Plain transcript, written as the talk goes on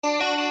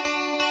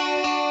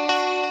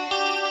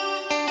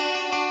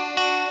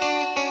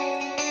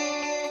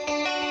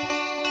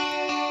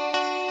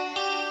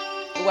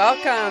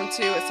Welcome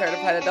to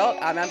Certified Adult.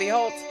 I'm Abbey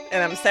Holt.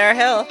 And I'm Sarah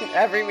Hill.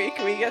 Every week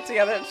we get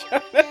together and try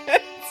to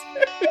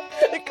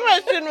answer The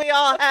question we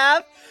all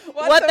have,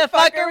 what the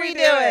fuck are we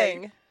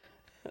doing?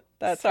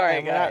 That's Sorry,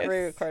 fine, we're not guys.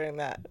 re-recording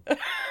that.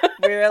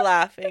 We were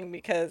laughing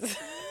because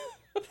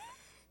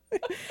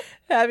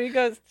Abby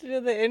goes to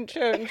do the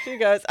intro and she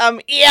goes,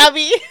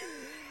 Abby.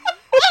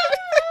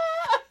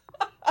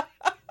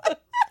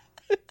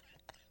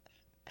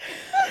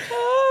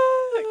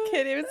 I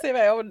can't even say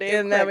my own name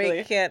And then correctly.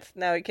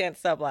 we can't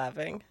stop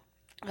laughing.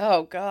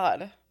 Oh,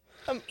 God.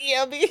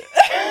 Abby.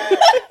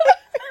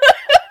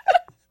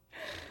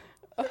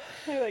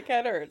 My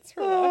head hurts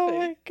from Oh laughing.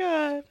 my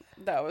God.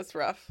 That was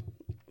rough.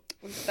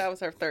 That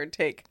was our third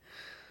take.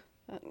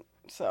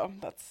 So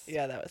that's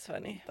Yeah, that was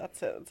funny.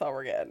 That's it. That's all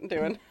we're getting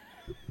doing.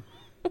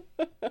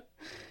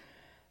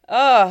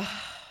 Oh,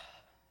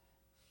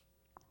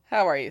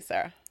 how are you,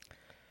 Sarah?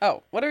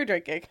 Oh, what are we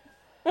drinking?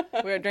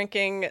 We're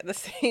drinking the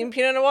same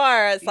Pinot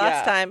Noir as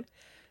last Yeah. time.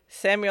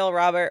 Samuel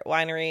Robert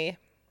Winery.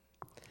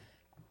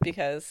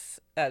 Because,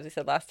 as we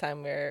said last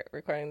time, we're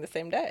recording the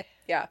same day.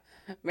 Yeah.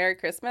 Merry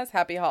Christmas,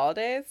 Happy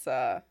Holidays.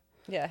 Yeah,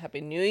 Happy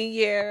New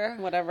Year.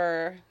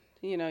 Whatever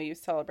you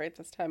celebrate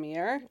this time of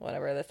year.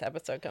 Whenever this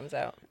episode comes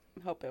out.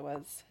 Hope it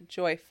was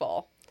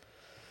joyful.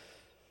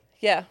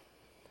 Yeah.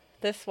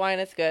 This wine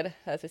is good,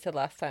 as we said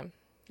last time.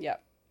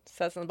 Yep.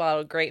 Says in the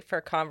bottle, great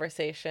for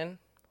conversation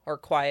or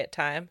quiet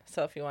time.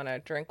 So if you want to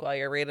drink while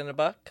you're reading a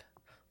book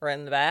or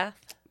in the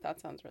bath. That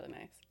sounds really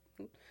nice.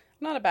 I'm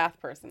not a bath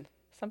person.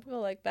 Some people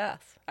like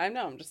baths. I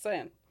know, I'm just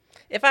saying.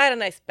 If I had a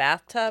nice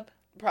bathtub.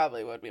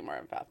 Probably would be more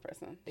of a bath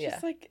person. Yeah.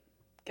 Just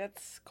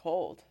gets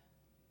cold.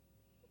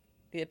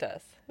 It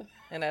does.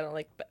 And I don't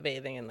like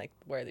bathing in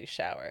where you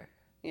shower.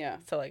 Yeah.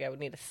 So I would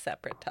need a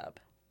separate tub.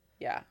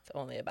 Yeah. It's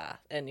only a bath.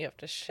 And you have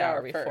to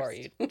shower before first.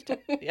 you.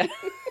 Yeah.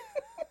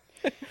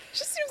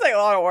 Just seems like a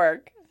lot of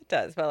work. It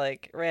does, but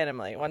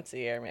randomly, once a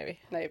year maybe.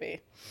 Maybe.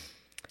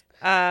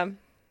 I'm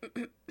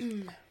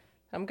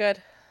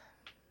good.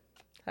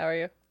 How are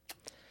you?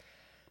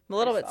 I'm a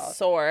little Pretty bit solid.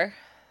 sore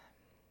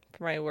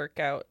for my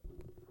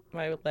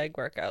leg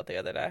workout the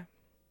other day,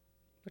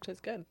 which is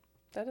good.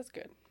 That is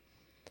good.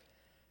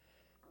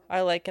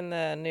 I like in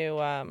the new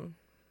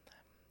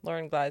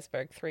Lauren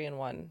Gleisberg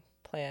 3-in-1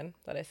 plan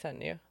that I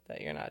sent you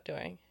that you're not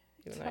doing.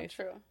 It's Even though not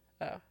true.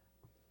 Oh.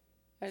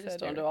 I just Said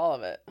don't you're- do all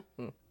of it.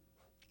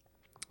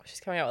 She's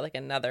coming out with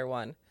another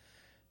one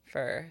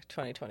for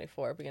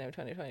 2024, beginning of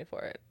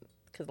 2024,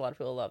 because a lot of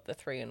people love the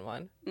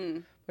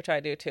 3-in-1, which I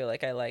do too.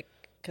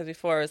 Because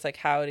before it was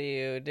how do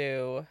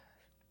you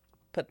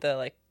put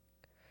the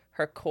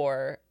her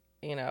core,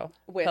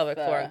 With pelvic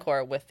floor the- and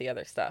core with the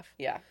other stuff.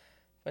 Yeah.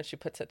 When she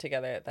puts it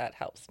together, that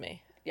helps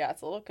me. Yeah,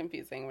 it's a little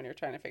confusing when you're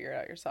trying to figure it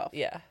out yourself.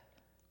 Yeah.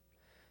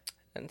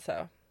 And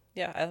so,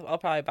 yeah, I'll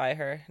probably buy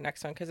her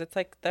next one because it's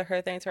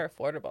her things are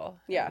affordable.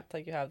 Yeah.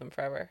 It's you have them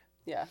forever.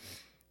 Yeah.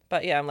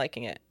 But yeah, I'm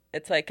liking it.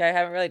 It's I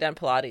haven't really done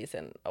Pilates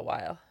in a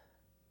while.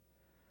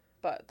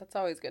 But that's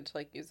always good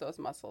to use those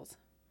muscles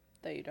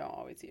that you don't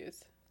always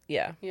use.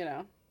 Yeah. You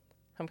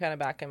I'm kind of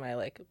back in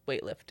my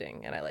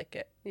weightlifting and I like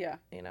it. Yeah.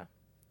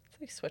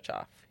 It's switch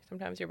off.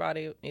 Sometimes your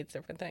body needs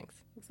different things.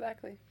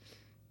 Exactly.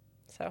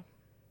 So,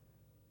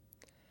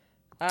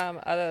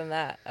 other than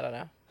that, I don't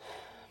know.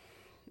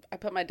 I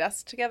put my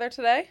desk together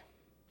today.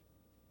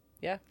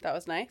 Yeah. That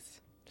was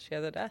nice. She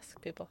has a desk,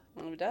 people.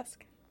 On my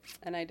desk.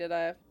 And I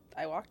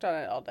walked on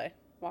it all day.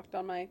 Walked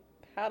on my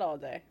pad all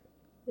day.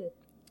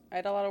 I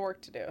had a lot of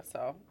work to do,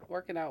 so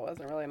working out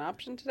wasn't really an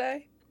option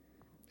today.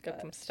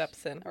 Got some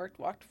steps in. I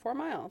walked 4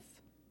 miles.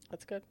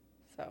 That's good.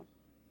 So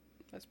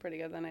it was pretty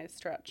good. Then I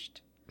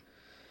stretched.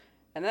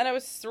 And then it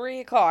was 3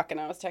 o'clock and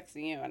I was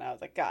texting you and I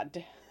was like,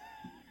 God.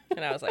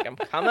 And I was like, I'm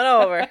coming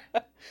over.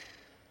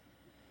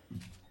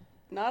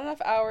 Not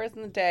enough hours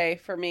in the day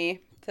for me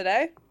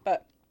today,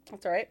 but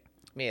that's all right.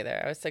 Me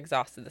either. I was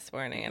exhausted this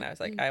morning and I was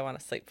like, I want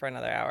to sleep for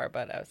another hour,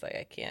 but I was like,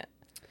 I can't.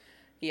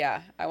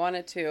 Yeah, I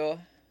wanted to.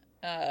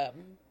 I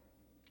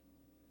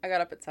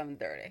got up at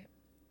 7:30,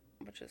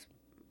 which is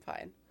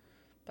fine.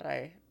 But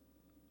I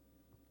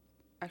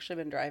actually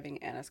been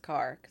driving Anna's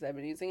car because I've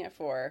been using it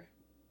for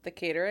the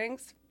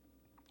caterings.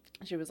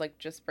 She was like,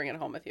 just bring it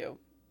home with you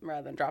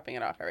rather than dropping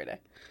it off every day.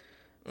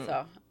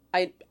 So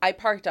I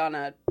parked on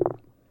a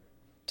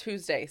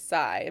Tuesday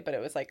side, but it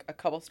was a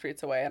couple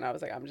streets away, and I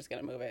was like, I'm just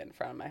gonna move it in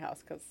front of my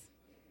house because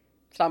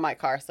it's not my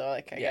car, so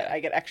I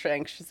get extra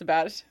anxious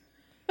about it.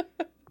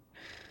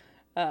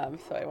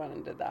 So I went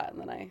and did that,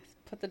 and then I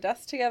put the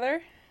desk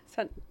together,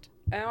 spent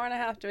an hour and a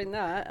half doing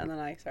that, and then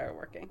I started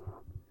working.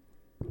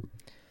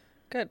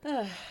 Good.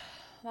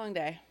 Long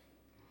day.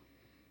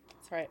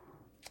 That's right.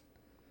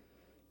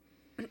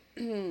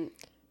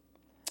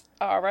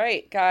 All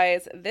right,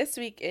 guys. This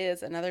week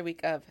is another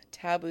week of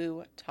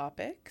Taboo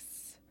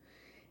Topics,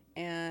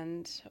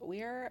 and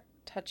we're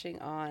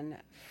touching on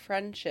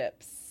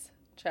friendships,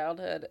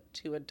 childhood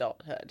to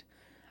adulthood.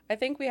 I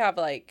think we have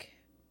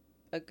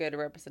a good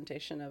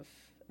representation of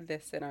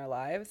this in our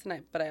lives,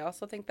 but I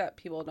also think that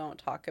people don't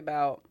talk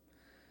about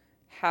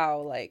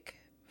how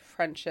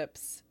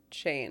friendships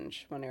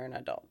change when you're an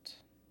adult.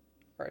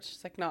 or it's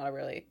just like not a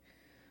really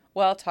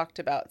well talked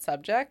about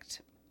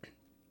subject,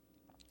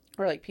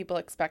 or like people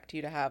expect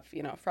you to have,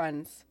 you know,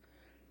 friends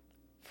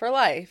for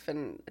life,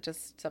 and it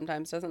just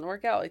sometimes doesn't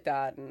work out like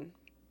that. And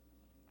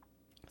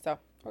so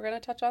we're going to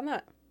touch on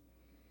that.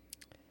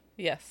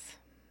 Yes.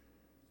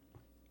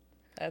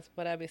 That's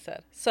what Abby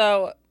said.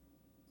 So,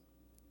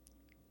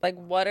 like,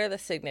 what are the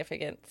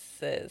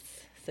significances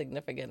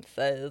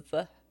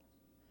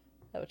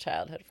of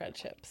childhood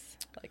friendships?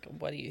 Like,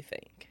 what do you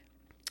think?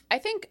 I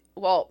think,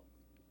 well,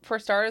 for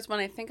starters, when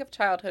I think of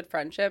childhood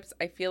friendships,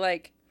 I feel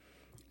like,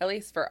 at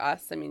least for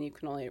us, I mean, you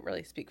can only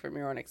really speak from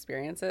your own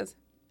experiences,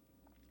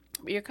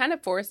 but you're kind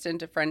of forced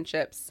into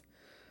friendships,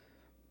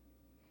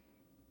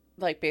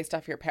 like, based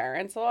off your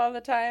parents a lot of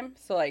the time.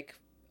 So, like,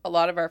 a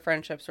lot of our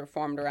friendships were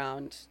formed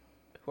around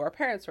who our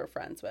parents were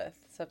friends with,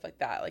 stuff like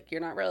that. Like,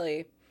 you're not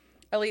really,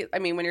 at least, I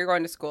mean, when you're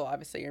going to school,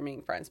 obviously you're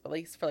meeting friends, but at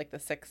least for like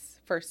the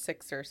first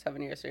 6 or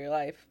 7 years of your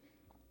life,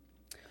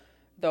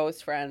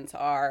 those friends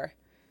are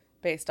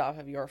based off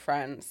of your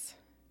friends.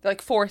 They're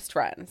like forced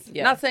friends.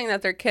 Yeah. Not saying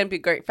that there can't be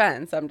great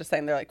friends. I'm just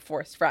saying they're like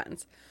forced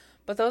friends.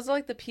 But those are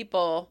like the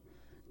people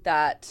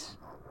that,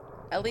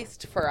 at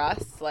least for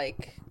us,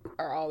 like,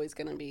 are always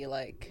going to be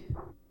like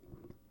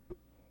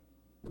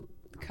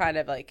kind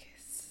of like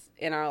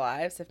in our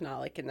lives, if not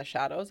like in the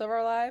shadows of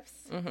our lives.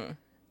 Mm-hmm.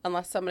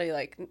 Unless somebody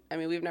like, I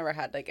mean, we've never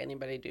had like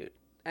anybody do,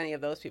 any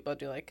of those people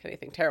do like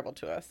anything terrible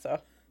to us. So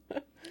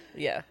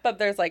yeah. But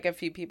there's like a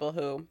few people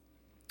who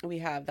we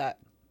have that,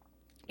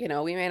 you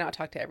know, we may not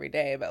talk to every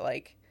day, but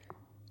like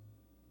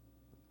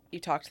you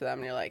talk to them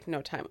and you're like,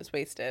 no time was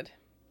wasted.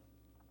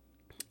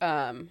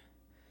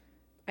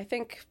 I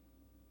think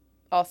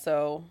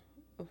also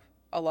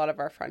a lot of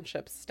our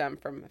friendships stem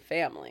from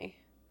family.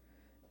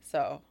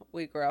 So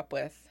we grew up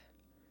with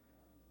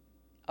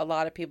a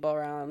lot of people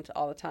around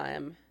all the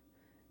time.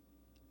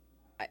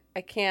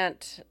 I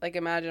can't like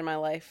imagine my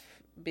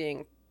life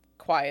being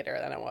quieter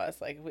than it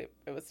was. Like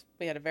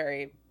we had a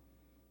very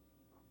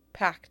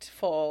packed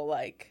full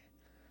like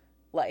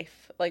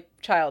life, like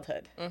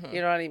childhood. Mm-hmm.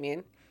 You know what I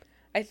mean?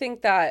 I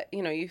think that,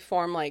 you know, you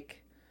form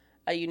like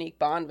a unique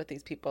bond with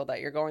these people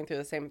that you're going through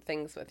the same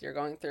things with. You're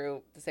going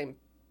through the same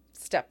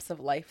steps of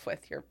life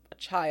with. You're a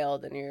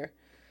child and you're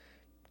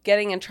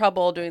getting in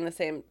trouble doing the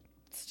same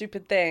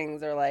stupid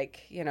things, or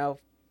like, you know,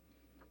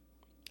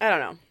 I don't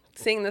know,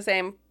 seeing the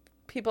same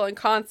people in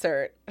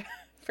concert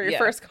for your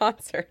first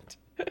concert.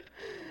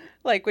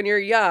 Like when you're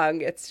young,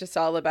 it's just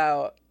all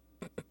about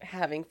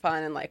having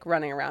fun and like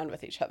running around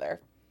with each other.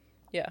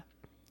 Yeah.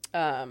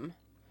 I don't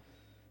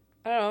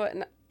know.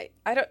 And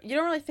you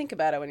don't really think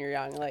about it when you're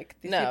young. Like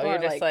these people you're are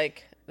just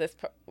like this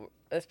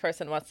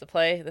person wants to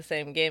play the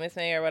same game as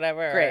me or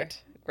whatever.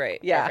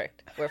 Great. Yeah.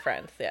 Perfect. We're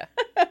friends. Yeah.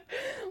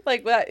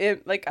 Like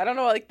that. Like I don't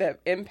know. Like the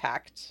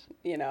impact,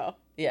 you know.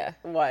 Yeah.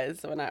 Was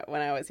when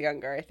I was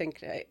younger. I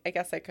think I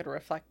guess I could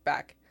reflect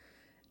back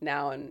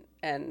now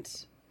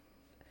and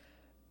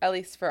at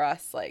least for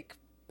us, like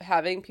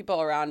having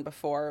people around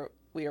before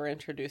we were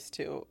introduced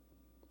to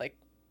like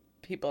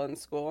people in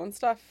school and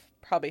stuff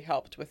probably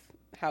helped with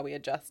how we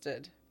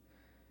adjusted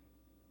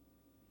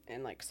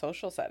in like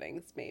social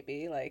settings.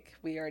 Maybe like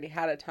we already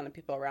had a ton of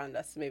people around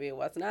us. Maybe it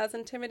wasn't as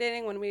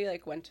intimidating when we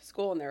like went to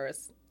school and there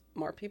was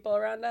more people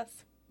around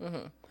us.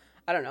 Mm-hmm.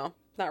 I don't know.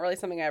 Not really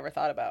something I ever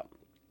thought about.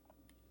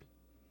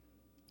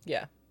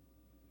 Yeah.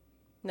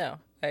 No,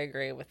 I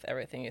agree with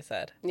everything you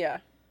said. Yeah.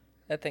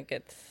 I think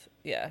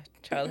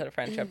childhood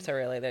friendships are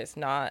really, there's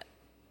not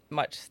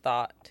much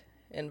thought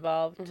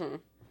involved. Mm-hmm.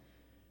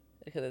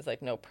 Because there's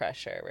like no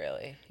pressure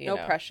really. No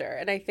pressure.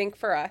 And I think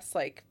for us,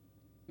 like,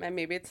 and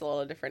maybe it's a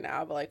little different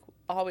now, but like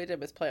all we did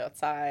was play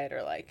outside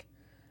or like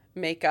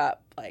make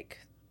up. Like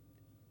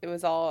it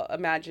was all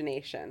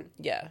imagination.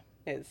 Yeah.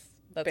 That's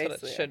what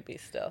it should be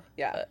still.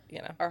 Yeah. But,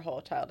 you know. Our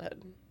whole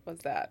childhood was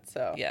that.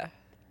 So yeah.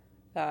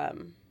 I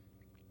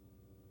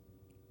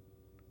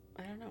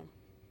don't know.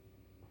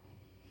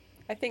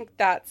 I think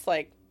that's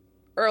like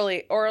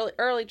early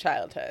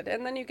childhood.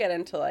 And then you get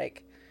into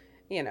like,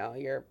 you know,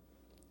 your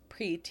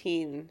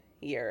preteen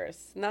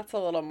years. And that's a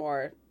little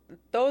more,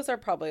 those are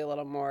probably a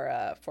little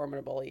more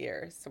formidable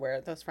years where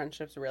those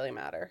friendships really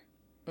matter.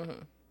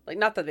 Mm-hmm. Like,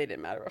 not that they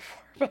didn't matter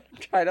before, but I'm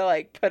trying to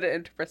like put it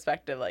into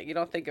perspective. Like, you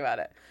don't think about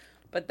it.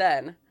 But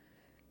then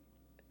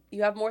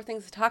you have more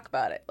things to talk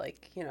about it.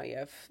 Like, you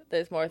know,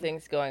 there's more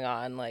things going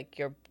on. Like,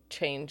 you're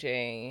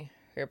changing.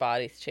 Your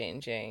body's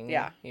changing.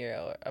 Yeah.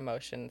 Your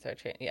emotions are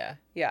changing. Yeah.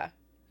 Yeah.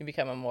 You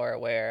become more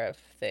aware of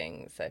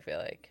things, I feel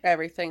like.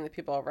 Everything, the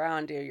people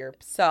around you,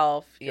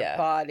 yourself, your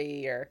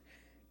body, your,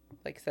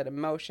 like I said,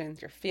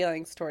 emotions, your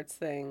feelings towards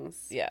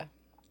things. Yeah.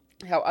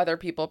 How other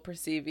people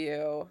perceive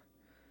you.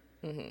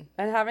 Mm-hmm.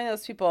 And having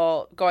those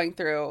people going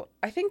through,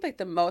 I think like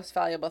the most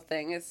valuable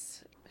thing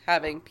is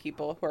having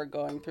people who are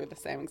going through the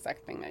same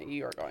exact thing that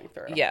you are going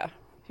through. Yeah.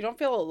 You don't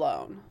feel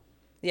alone.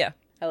 Yeah.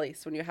 At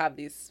least when you have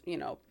these, you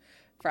know,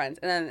 friends.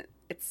 And then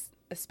it's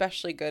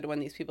especially good when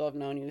these people have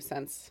known you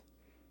since,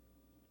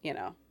 you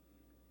know,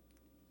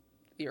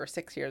 you were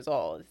 6 years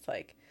old. It's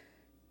like,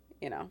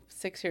 you know,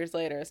 6 years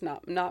later, it's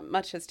not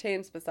much has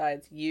changed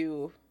besides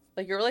you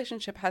like, your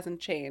relationship hasn't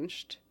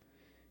changed.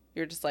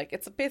 You're just like,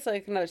 it's basically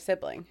like another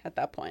sibling at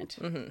that point.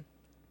 Mm-hmm.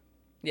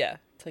 Yeah.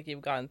 It's like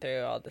you've gone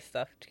through all this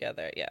stuff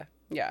together. Yeah.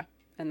 Yeah.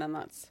 And then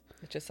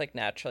it just like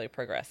naturally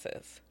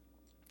progresses.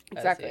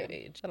 Exactly. As you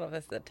age. I don't know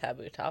if this is a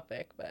taboo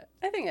topic, but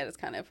I think it is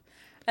kind of.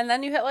 And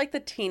then you hit like the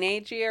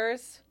teenage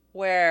years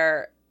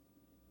where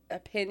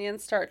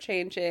opinions start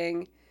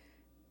changing.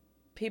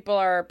 People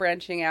are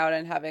branching out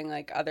and having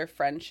like other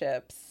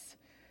friendships.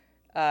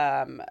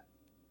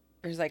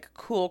 There's like a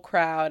cool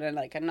crowd and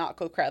like a not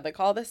cool crowd. Like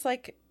all this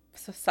like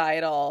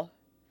societal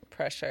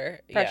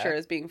pressure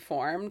is being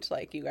formed.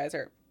 Like you guys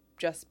are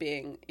just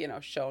being,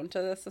 shown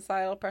to the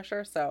societal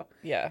pressure. So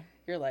yeah,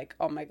 you're like,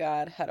 oh my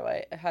God, how do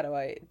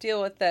I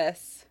deal with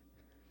this?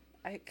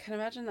 I can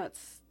imagine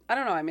I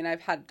don't know. I mean, I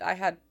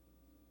had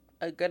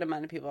a good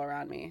amount of people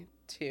around me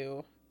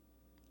to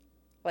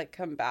like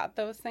combat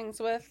those things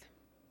with.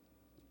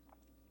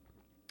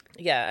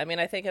 Yeah. I mean,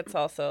 I think it's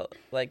also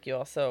like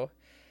you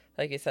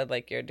said,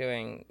 like you're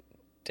doing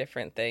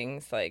different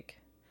things like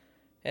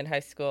in high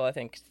school. I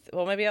think,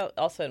 well, maybe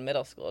also in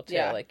middle school too.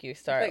 Yeah. Like you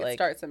start it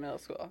starts in middle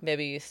school.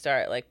 Maybe you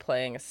start like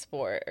playing a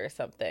sport or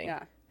something.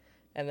 Yeah.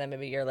 And then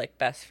maybe your like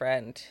best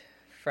friend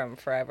from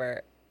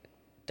forever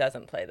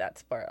doesn't play that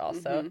sport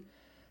also. Mm-hmm.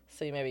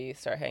 So maybe you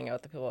start hanging out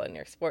with the people in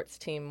your sports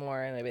team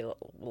more and maybe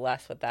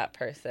less with that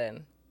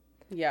person.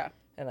 Yeah.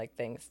 And like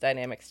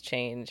dynamics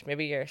change.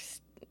 Maybe you're,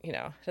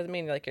 doesn't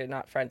mean like you're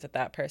not friends with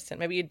that person.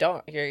 Maybe you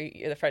don't.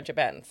 You're the friendship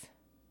ends.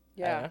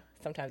 Yeah.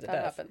 Sometimes that it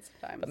does. happens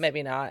sometimes. But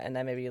maybe not. And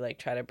then maybe you like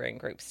try to bring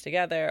groups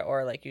together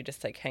or like you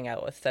just like hang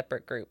out with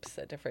separate groups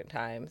at different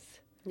times.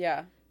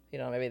 Yeah.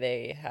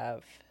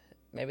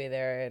 Maybe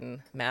they're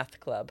in math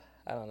club.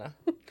 I don't know.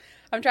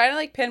 I'm trying to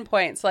like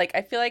pinpoint. So like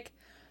I feel like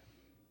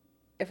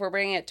if we're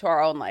bringing it to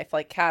our own life,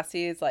 like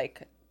Cassie's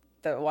like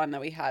the one that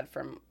we had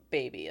from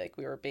baby. Like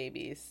we were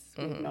babies.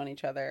 Mm-hmm. We've known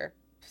each other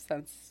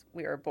since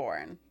we were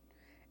born.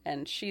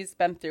 And she's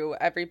been through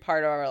every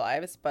part of our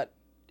lives. But,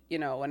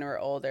 when we were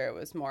older, it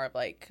was more of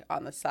like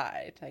on the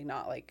side. Like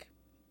not like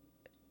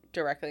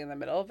directly in the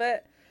middle of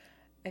it.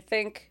 I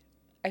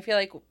feel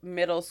like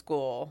middle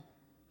school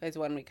is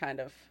when we kind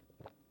of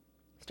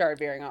started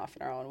veering off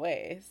in our own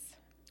ways.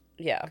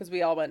 Yeah. Because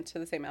we all went to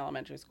the same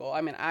elementary school.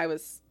 I mean, I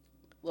was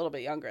a little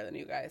bit younger than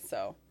you guys,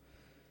 so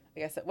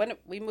I guess when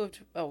we moved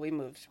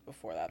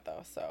before that,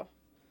 though, so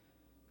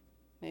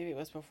maybe it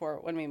was before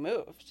when we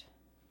moved.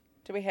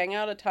 Did we hang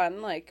out a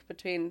ton, like,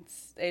 between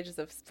ages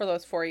for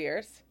those 4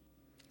 years?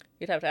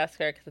 You'd have to ask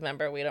her, because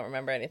remember, we don't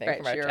remember anything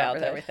from our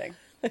childhood. Everything.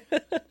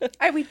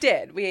 We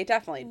did. We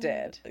definitely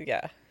did.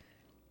 Yeah.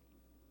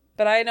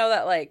 But I know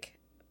that, like,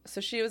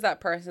 so she was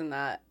that person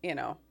that,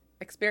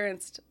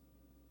 experienced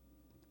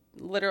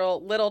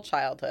little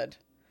childhood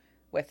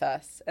with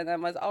us and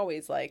then was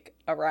always like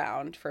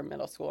around for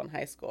middle school and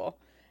high school.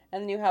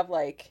 And then you have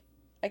like,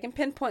 I can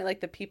pinpoint like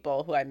the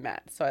people who I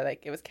met. So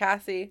it was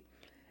Cassie,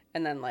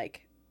 and then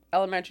like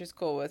elementary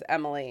school was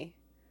Emily,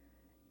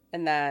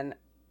 and then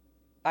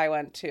I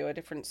went to a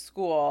different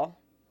school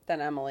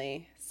than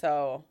Emily.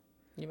 So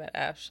you met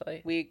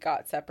Ashley. We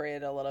got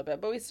separated a little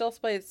bit, but we still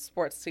played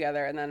sports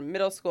together. And then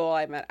middle school,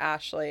 I met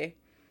Ashley.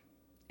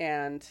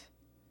 And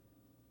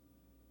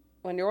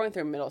when you're going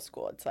through middle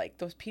school, it's like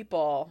those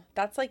people,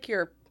 that's like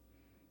your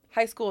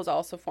high school is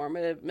also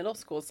formative. Middle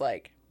school is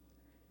like,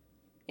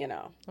 I'm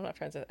not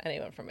friends with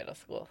anyone from middle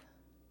school.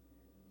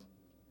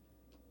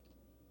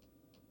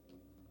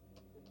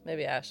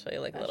 Maybe Ashley,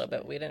 like a little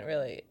bit. We didn't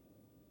really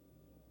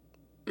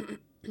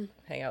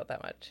hang out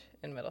that much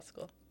in middle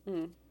school.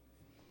 Mm.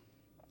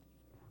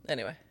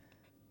 Anyway.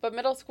 But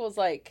middle school is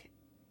like,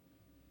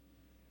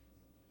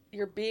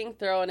 you're being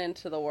thrown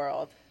into the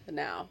world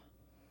now.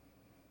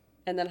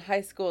 And then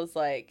high school is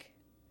like,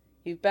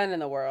 you've been in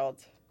the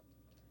world.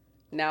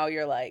 Now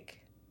you're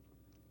like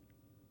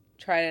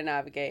trying to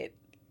navigate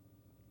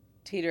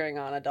teetering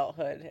on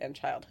adulthood and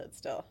childhood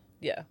still.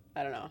 Yeah.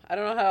 I don't know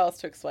how else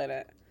to explain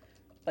it.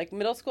 Like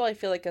middle school, I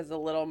feel like is a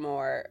little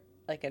more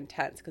like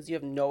intense because you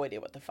have no idea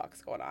what the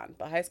fuck's going on.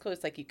 But high school,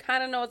 it's like you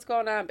kind of know what's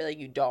going on, but like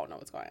you don't know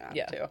what's going on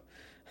too.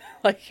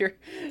 Like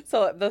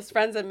so those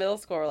friends in middle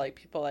school are like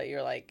people that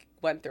you're like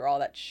went through all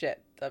that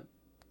shit, the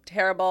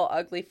terrible,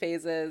 ugly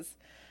phases,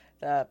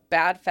 the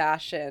bad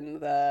fashion,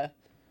 the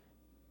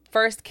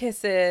first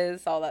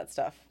kisses, all that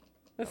stuff.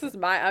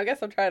 I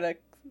guess I'm trying to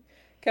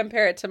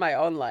compare it to my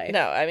own life.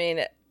 No, I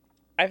mean,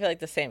 I feel like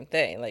the same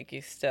thing. Like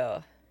you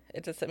still,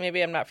 it's just,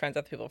 maybe I'm not friends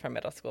with people from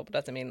middle school, but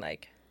doesn't mean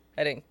like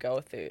I didn't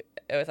go through,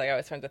 it was like I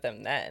was friends with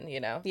them then,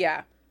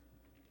 Yeah.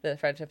 The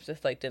friendships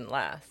just like didn't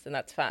last, and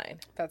that's fine.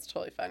 That's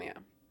totally fine, yeah.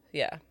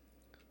 Yeah.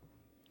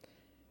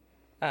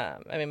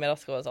 I mean, middle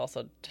school was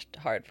also just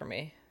hard for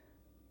me.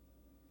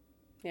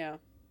 Yeah.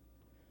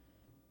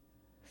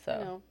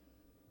 So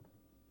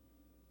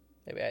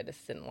maybe I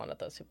just didn't want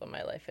those people in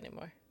my life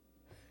anymore.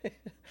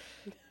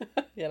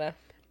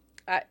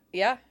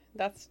 Yeah,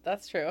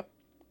 that's true.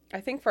 I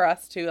think for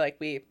us too, like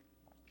we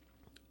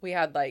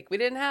had like we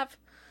didn't have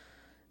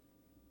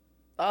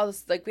all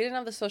this, like we didn't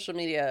have the social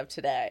media of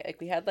today.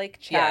 Like we had like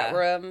chat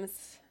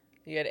rooms.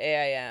 You had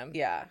AIM.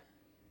 Yeah.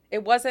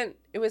 It wasn't,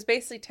 it was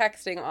basically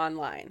texting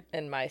online.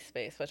 In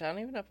MySpace, which I don't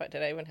even know if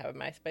did I even have a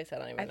MySpace? I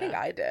don't even know. I think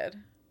I did.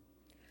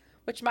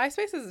 Which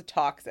MySpace is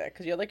toxic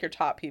because you're like your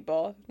top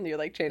people and you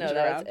like change it around.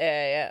 No, that was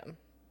AIM.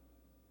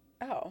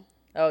 Oh.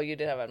 Oh, you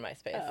did have it on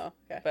MySpace. Oh,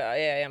 okay. But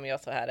AIM, you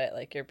also had it,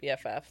 like your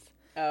BFFs.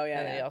 Oh, yeah.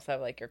 And then you also have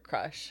like your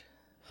crush.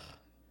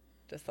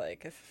 Just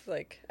like, it's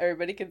like.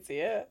 Everybody can see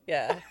it.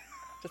 Yeah.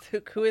 Just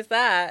who is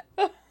that?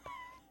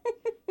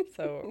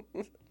 So,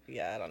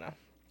 yeah, I don't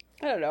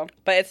know.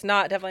 But it's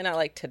definitely not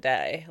like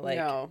today. Like,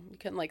 no, you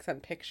couldn't like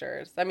send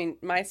pictures. I mean,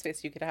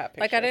 MySpace, you could have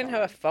pictures. Like, I didn't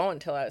have a phone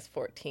until I was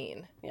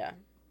 14. Yeah.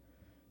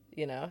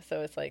 You know,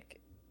 so it's like.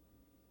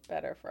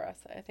 Better for us.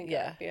 I think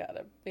yeah.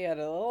 we had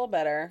a little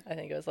better. I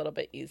think it was a little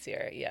bit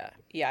easier. Yeah.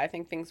 Yeah, I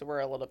think things were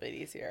a little bit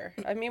easier.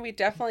 I mean, we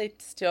definitely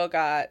still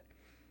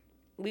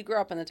we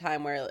grew up in the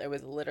time where it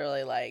was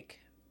literally like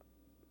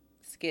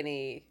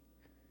skinny,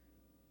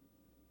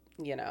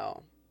 you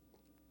know,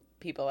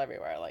 people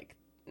everywhere, like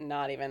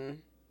not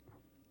even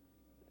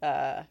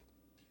an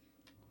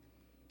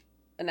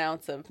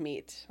ounce of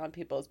meat on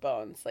people's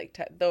bones, like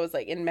those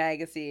like in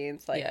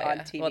magazines, like on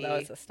TV. Well, that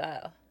was the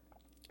style.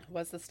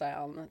 Was the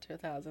style in the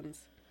 2000s.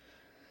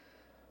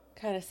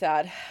 Kind of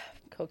sad.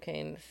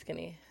 Cocaine,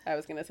 skinny. I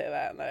was going to say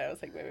that, and then I was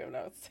like, maybe I'm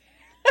not.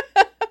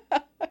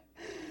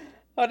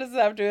 What does it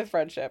have to do with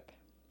friendship?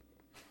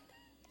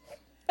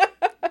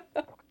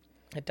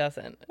 It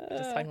doesn't.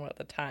 Just talking about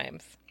the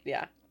times.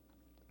 Yeah.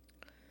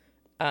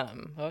 I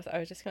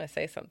was just going to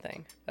say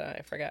something, but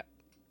I forgot.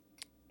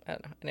 I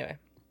don't know. Anyway.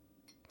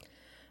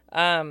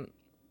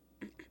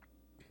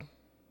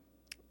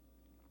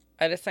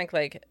 I just think,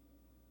 like,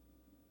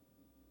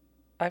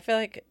 I feel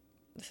like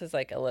this is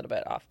like a little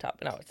bit off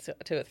topic. No, it's to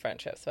do with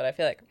friendships, but I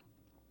feel like,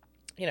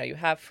 you know, you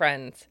have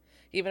friends,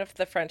 even if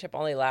the friendship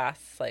only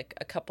lasts like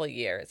a couple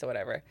years or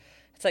whatever.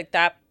 It's like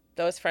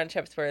those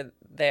friendships were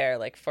there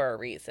like for a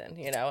reason,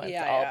 you know. It's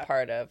all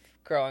part of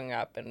growing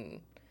up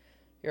and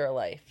your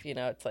life. You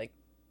know, it's like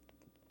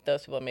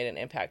those people made an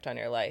impact on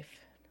your life,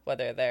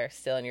 whether they're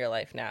still in your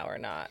life now or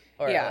not.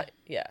 Or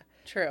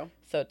True.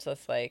 So it's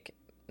just like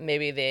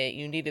maybe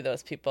you needed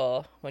those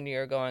people when you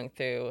were going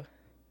through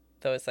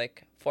those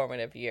like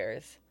formative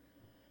years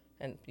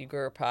and you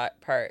grew apart,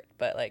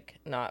 but like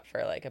not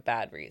for like a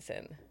bad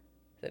reason.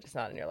 They're just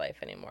not in your life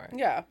anymore.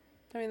 Yeah.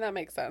 I mean, that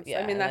makes sense.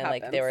 Yeah. I mean, that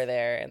happens. Like they were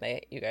there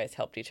and you guys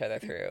helped each other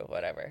through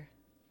whatever.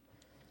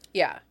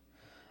 Yeah.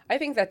 I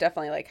think that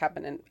definitely like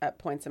happened at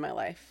points in my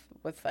life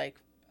with like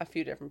a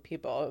few different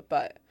people,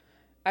 but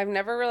I've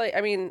never really,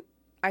 I mean,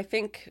 I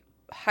think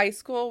high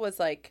school was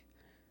like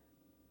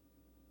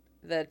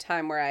the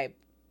time where I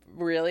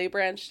really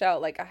branched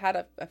out. Like I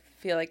had I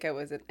feel like I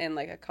was in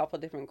like a couple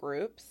different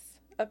groups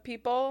of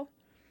people.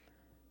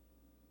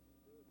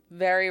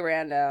 Very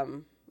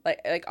random.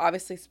 Like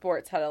obviously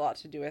sports had a lot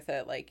to do with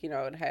it. Like, you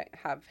know,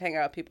 hang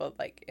out with people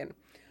like in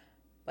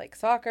like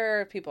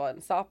soccer, people in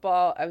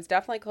softball. I was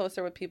definitely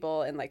closer with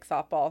people in like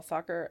softball,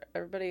 soccer.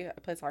 Everybody I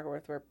played soccer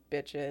with were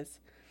bitches.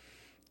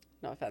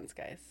 No offense,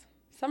 guys.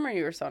 Some of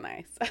you are so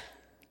nice.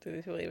 Do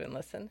these people even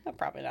listen?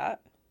 Probably not.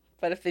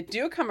 But if they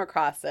do come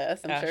across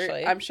this,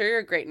 I'm sure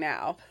you're great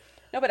now.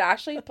 No, but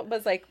Ashley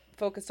was like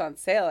focused on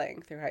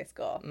sailing through high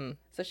school.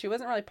 So she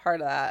wasn't really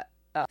part of that.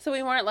 So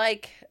we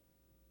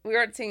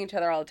weren't seeing each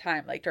other all the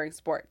time, like during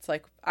sports.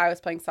 Like I was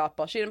playing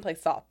softball. She didn't play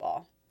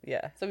softball.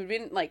 Yeah. So we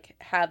didn't like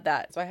have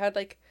that. So I had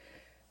like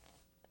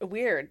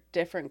weird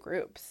different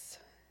groups.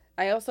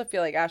 I also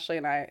feel like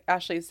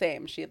Ashley's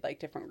same. She had like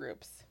different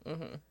groups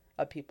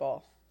of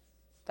people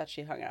that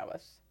she hung out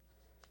with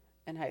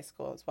in high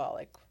school as well.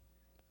 Like,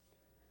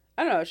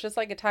 I don't know. It's just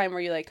like a time where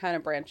you like kind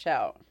of branch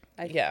out.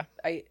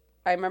 I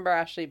remember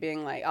Ashley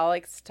being like, I'll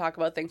like talk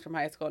about things from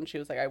high school, and she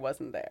was like, I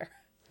wasn't there.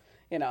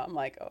 You know, I'm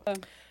like, oh.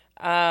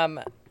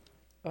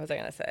 What was I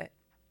gonna say?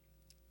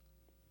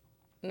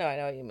 No, I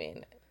know what you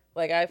mean.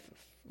 Like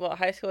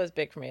high school was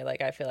big for me.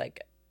 Like I feel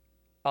like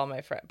all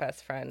my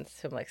best friends,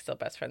 who I'm like still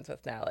best friends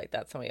with now, like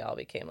that's when we all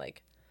became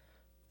like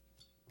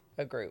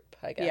a group,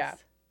 I guess.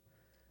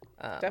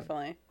 Yeah.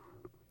 Definitely.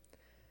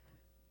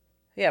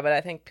 Yeah, but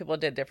I think people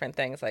did different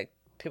things. Like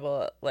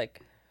people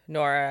like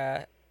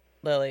Nora,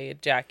 Lily,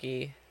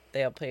 Jackie,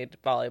 they all played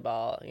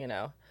volleyball, you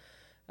know.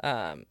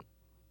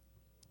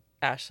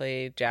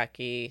 Ashley,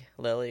 Jackie,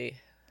 Lily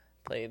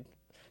played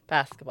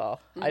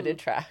basketball. I did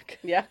track.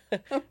 Yeah.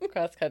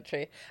 Cross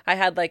country. I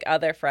had like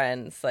other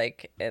friends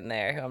like in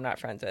there who I'm not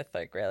friends with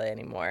like really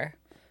anymore.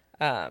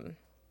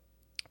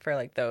 For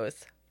like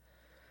those.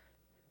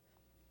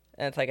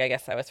 And it's like I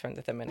guess I was friends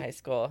with them in high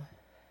school.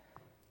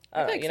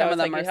 I think some of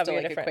them are still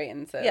like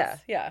acquaintances. Yeah.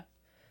 Yeah.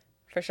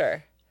 For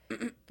sure.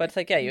 But it's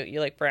like, yeah, you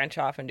like branch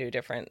off and do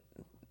different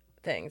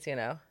things, you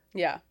know?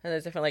 Yeah. And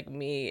there's different, like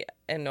me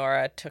and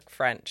Nora took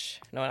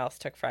French. No one else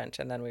took French.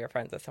 And then we were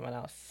friends with someone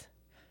else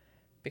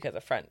because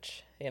of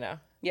French, you know?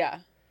 Yeah.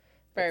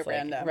 Very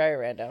random. Like, very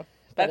random.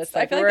 But it's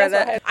like, I feel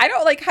like I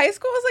don't like high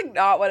school is like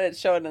not what it's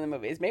shown in the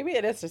movies. Maybe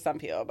it is to some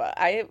people, but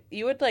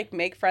you would like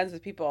make friends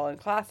with people in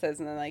classes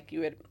and then like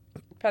you would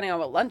depending on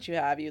what lunch you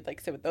have, you'd like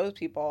sit with those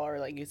people or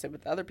like you sit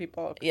with other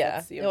people. 'Cause Yeah.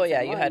 it's, you Oh,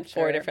 yeah. You had lunch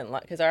 4 or- different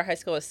lunches. Because our high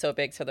school was so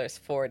big, so there's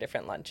 4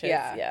 different lunches.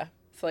 Yeah. Yeah.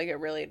 So like it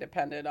really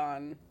depended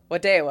on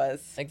what day it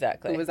was.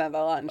 Exactly. Who was at the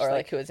lunch. Or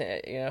like who was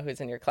in, who's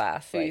in your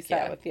class. who Like, you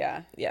sat with.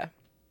 Yeah. Yeah.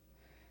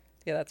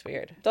 Yeah, that's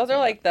weird. Those are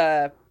like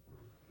the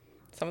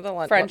some of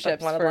the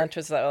friendships. One of the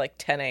lunches that were like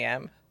 10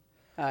 a.m.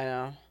 I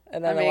know.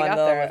 And then I mean, the you one got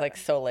that there was like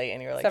so late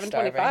and you were like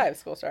 7:25 starving.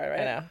 school started,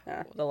 right? I know.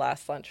 Yeah. The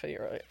last lunch where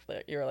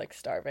you were like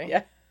starving.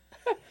 Yeah.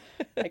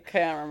 I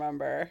can't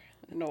remember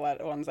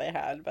what ones I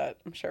had, but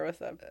I'm sure it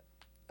was an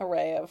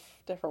array of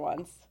different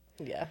ones.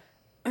 Yeah.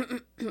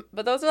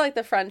 But those are like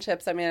the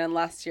friendships. I mean,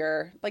 unless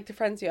you're like the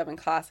friends you have in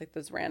class, like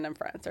those random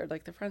friends, or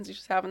like the friends you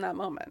just have in that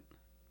moment.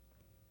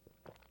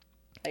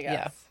 I guess.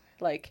 Yeah.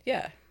 Like,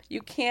 Yeah.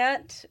 you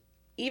can't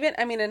even,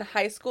 I mean, in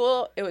high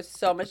school, it was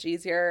so much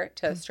easier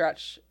to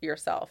stretch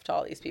yourself to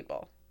all these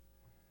people.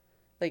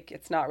 Like,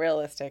 it's not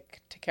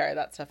realistic to carry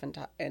that stuff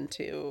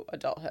into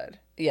adulthood.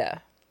 Yeah.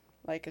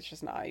 Like, it's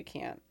just not, you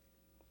can't.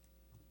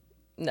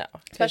 No.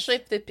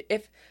 Especially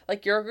if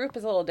like your group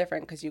is a little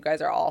different because you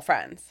guys are all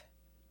friends.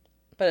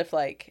 But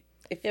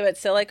yeah, but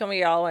still, like when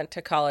we all went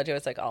to college, it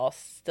was like all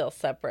still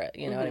separate.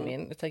 You know what I Mhm.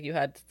 mean? It's like you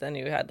had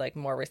like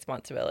more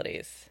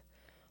responsibilities.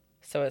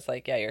 So it's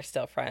like, yeah, you're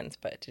still friends,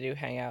 but did you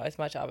hang out as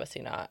much?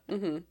 Obviously not.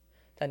 Mm-hmm.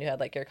 Then you had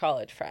like your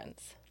college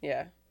friends.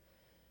 Yeah.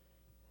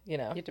 You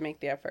know? You have to make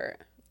the effort.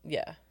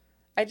 Yeah.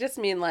 I just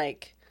mean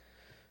like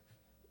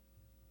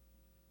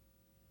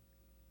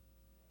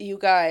you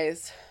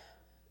guys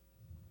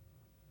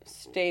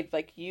stayed,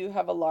 like you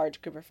have a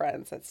large group of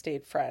friends that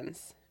stayed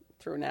friends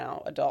through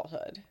now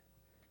adulthood.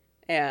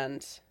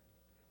 And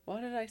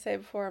what did I say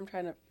before? I'm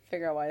trying to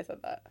figure out why I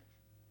said that.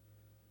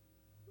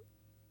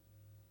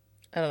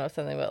 I don't know,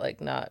 something about like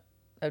not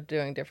of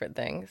doing different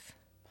things.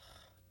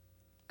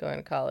 Going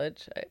to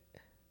college.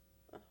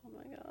 Oh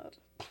my God.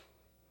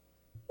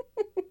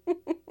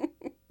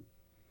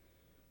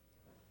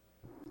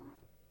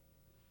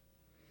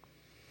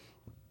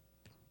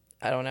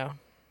 I don't know.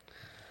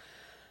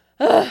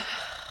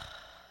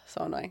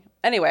 So annoying.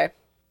 Anyway.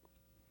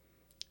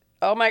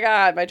 Oh my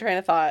God, my train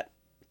of thought.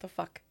 What the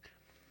fuck?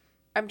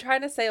 I'm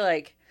trying to say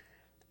like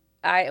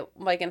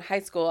in high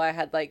school I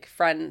had like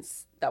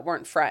friends that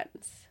weren't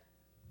friends.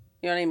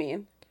 You know what I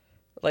mean?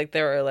 Like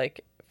they were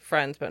like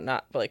friends, but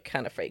like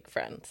kind of fake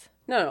friends.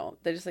 No,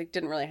 they just like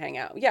didn't really hang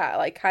out. Yeah,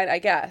 like I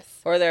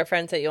guess. Or there are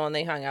friends that you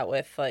only hung out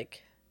with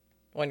like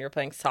when you're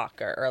playing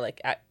soccer or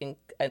like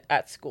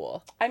at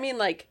school. I mean,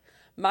 like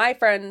my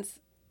friends,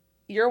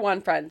 your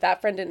one friend, that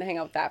friend didn't hang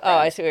out with that friend. Oh,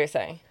 I see what you're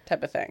saying.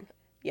 Type of thing.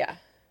 Yeah.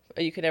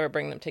 You could never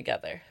bring them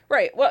together.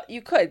 Right. Well,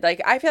 you could. Like,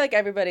 I feel like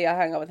everybody I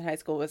hung out with in high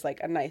school was like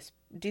a nice,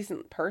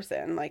 decent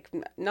person. Like,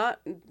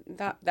 not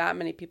that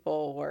many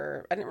people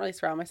were. I didn't really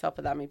surround myself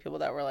with that many people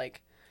that were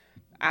like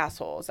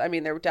assholes. I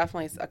mean, there were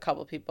definitely a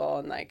couple people,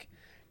 and like,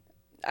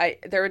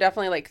 there were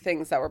definitely like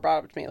things that were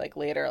brought up to me like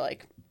later,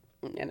 like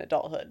in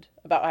adulthood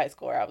about high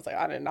school, where I was like,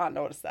 I did not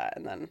notice that,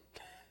 and then,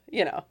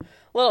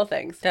 little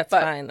things. That's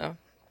fine though.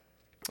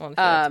 Well,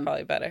 that's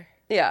probably better.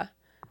 Yeah.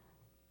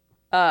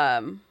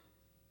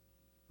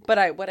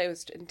 But what I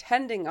was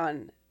intending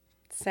on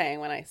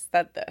saying when I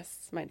said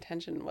this, my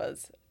intention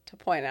was to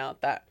point out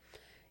that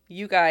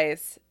you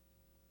guys,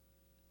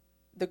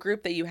 the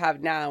group that you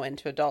have now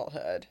into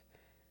adulthood,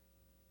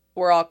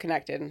 we're all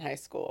connected in high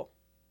school.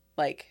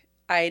 Like,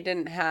 I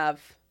didn't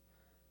have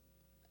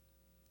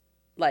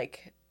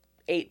like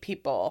 8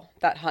 people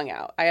that hung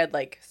out. I had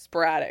like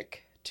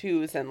sporadic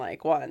 2s and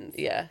like 1s.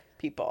 Yeah.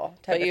 People.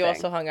 But you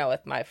also hung out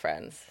with my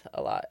friends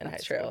a lot in high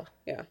school.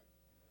 Yeah.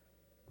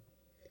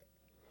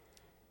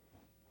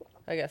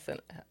 I guess, I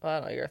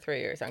don't know, you're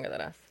 3 years younger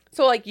than us.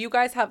 So, like, you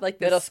guys have, like,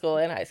 this... Middle school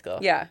and high school.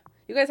 Yeah.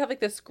 You guys have,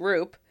 like, this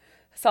group,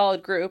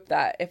 solid group,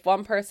 that if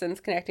one person's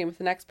connecting with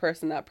the next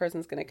person, that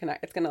person's going to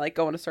connect. It's going to, like,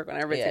 go in a circle,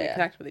 and everybody's going to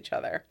connect with each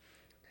other.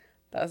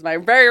 That was my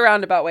very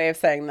roundabout way of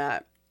saying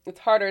that.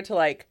 It's harder to,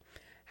 like,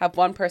 have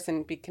one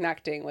person be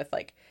connecting with,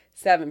 like,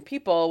 7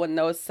 people when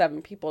those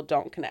 7 people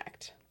don't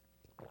connect.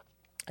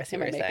 I see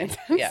what you're saying.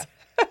 Sense? Yeah.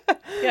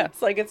 Yeah.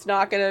 It's like, it's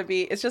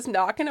just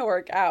not going to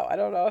work out. I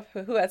don't know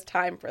who has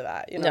time for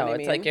that. You know what I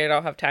mean? It's like you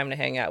don't have time to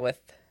hang out with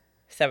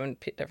 7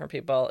 different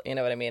people. You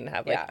know what I mean?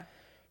 Have like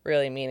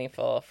really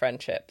meaningful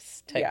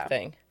friendships type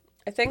thing.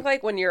 I think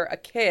like when you're a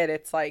kid,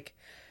 it's like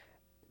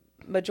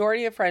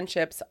majority of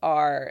friendships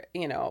are,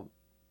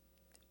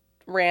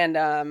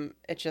 random.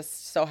 It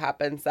just so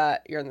happens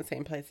that you're in the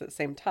same place at the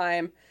same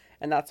time,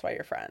 and that's why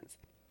you're friends.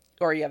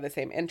 Or you have the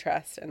same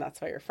interest, and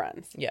that's why you're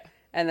friends. Yeah.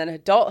 And then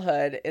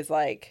adulthood is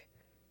like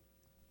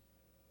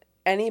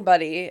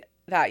anybody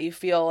that you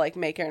feel like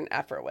making an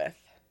effort with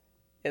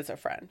is a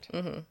friend.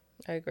 Mm-hmm.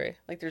 I agree.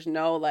 Like there's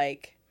no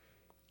like,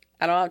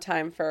 I don't have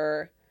time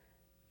for,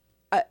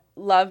 I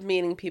love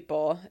meeting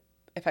people.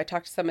 If I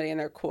talk to somebody and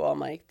they're cool, I'm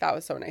like, that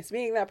was so nice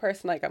meeting that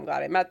person. Like, I'm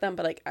glad I met them.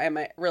 But like, am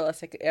I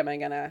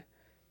going to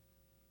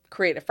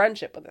create a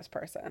friendship with this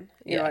person?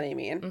 You know what I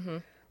mean? Mm-hmm.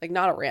 Like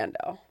not a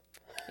rando.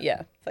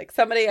 Yeah. It's like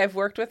somebody I've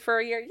worked with for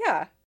a year.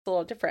 Yeah. It's a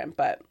little different,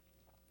 but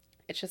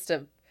it's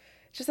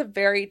just a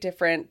very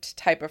different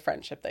type of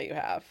friendship that you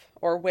have,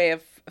 or way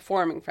of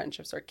forming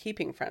friendships or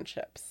keeping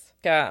friendships.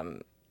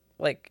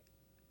 Like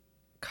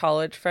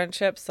college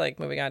friendships, like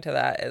moving on to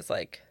that, is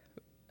like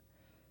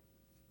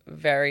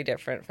very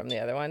different from the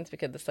other ones,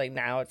 because it's like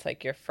now it's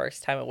like your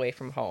first time away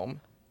from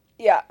home.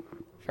 Yeah.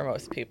 For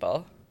most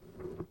people.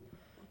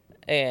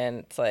 And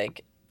it's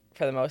like,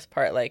 for the most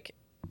part, like,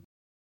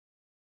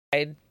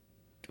 I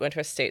went to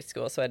a state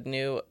school, so I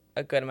knew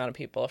a good amount of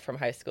people from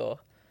high school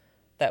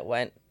that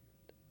went,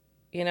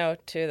 you know,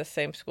 to the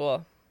same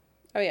school.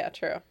 Oh, yeah,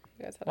 true.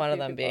 You guys had One a of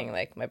few them people. being,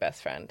 like, my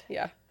best friend.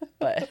 Yeah.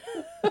 But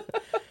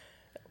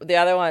the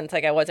other ones,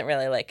 like, I wasn't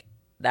really, like,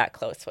 that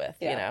close with,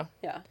 yeah. you know?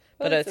 Yeah.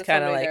 But it's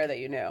kind of like... there that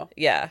you knew.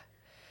 Yeah.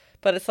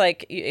 But it's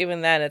like,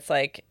 even then, it's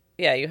like,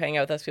 yeah, you hang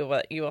out with those people,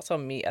 but you also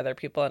meet other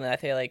people, and I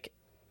feel like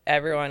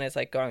everyone is,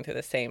 like, going through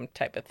the same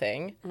type of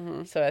thing.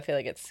 Mm-hmm. So I feel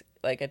like it's,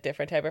 like, a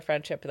different type of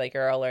friendship. Like,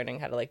 you're all learning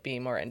how to, like, be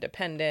more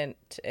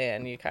independent,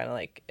 and you kind of,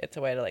 like, it's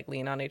a way to, like,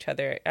 lean on each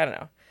other. I don't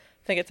know.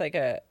 I think it's, like,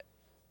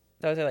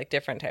 those are, like,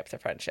 different types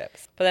of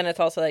friendships. But then it's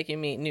also, like, you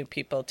meet new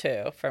people,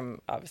 too,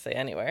 from, obviously,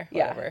 anywhere,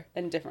 whatever. Yeah,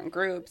 in different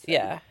groups.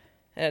 Yeah.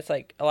 And it's,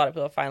 like, a lot of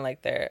people find,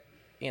 like, their,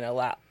 you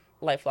know,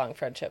 lifelong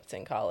friendships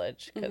in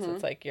college, because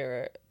it's, like,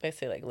 you're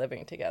basically, like,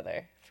 living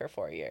together for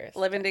 4 years.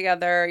 Living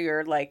together,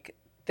 you're, like,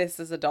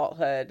 this is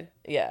adulthood.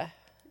 Yeah.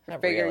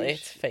 Not really.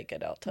 It's fake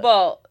adulthood.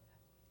 Well,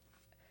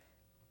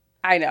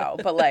 I know,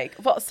 but, like,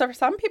 well, so for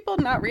some people,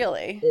 not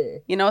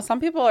really. You know, some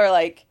people are,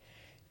 like,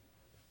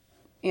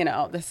 you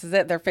know, this is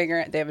it. They're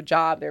figuring it. They have a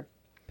job. They're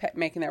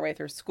making their way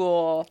through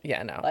school.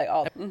 Yeah, no. Like,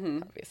 all,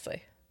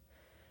 obviously.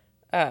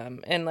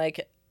 And,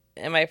 like,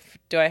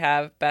 do I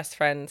have best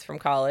friends from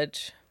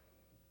college?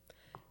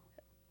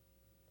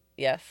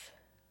 Yes.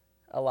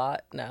 A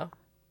lot? No.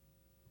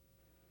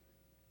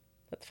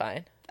 That's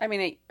fine. I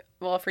mean,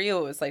 well, for you,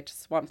 it was, like,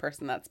 just one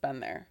person that's been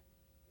there.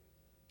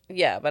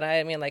 Yeah, but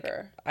I mean, like,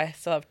 Sure.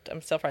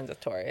 I'm still friends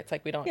with Tori. It's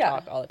like we don't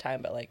talk all the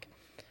time, but, like,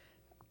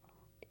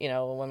 you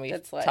know, when we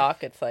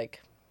talk, it's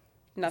like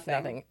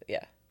nothing.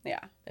 Yeah. Yeah.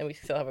 And we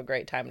still have a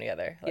great time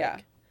together. Like, yeah.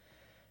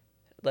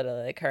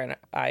 Literally, like, her and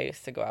I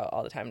used to go out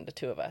all the time, the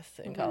two of us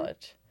in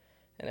college,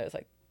 and it was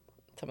like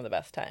some of the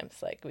best times.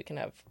 Like, we can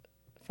have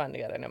fun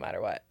together no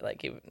matter what.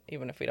 Like,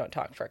 even if we don't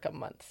talk for a couple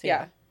months. You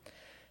know?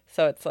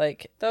 So it's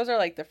like, those are,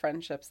 like, the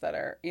friendships that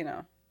are, you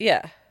know,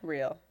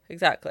 real.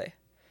 Exactly.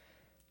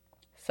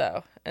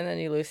 So, and then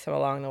you lose some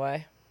along the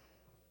way.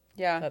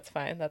 Yeah. That's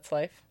fine. That's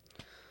life.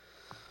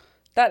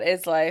 That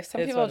is life.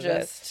 Some people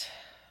just,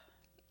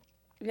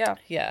 yeah.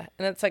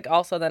 And it's like,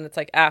 also then it's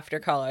like after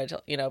college,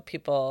 you know,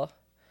 people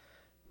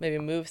maybe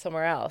move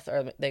somewhere else,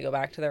 or they go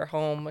back to their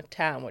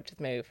hometown, which is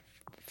maybe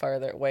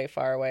way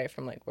far away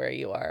from, like, where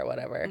you are or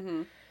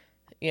whatever.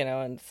 You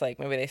know, and it's like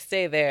maybe they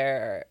stay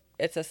there. Or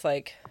it's just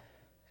like,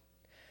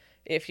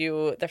 if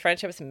the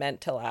friendship is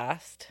meant to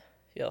last,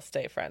 you'll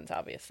stay friends,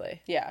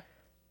 obviously. Yeah.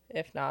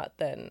 If not,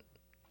 then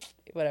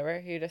whatever.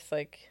 You just,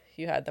 like,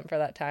 you had them for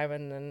that time,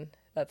 and then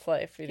that's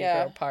life. You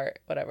grow apart,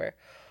 whatever.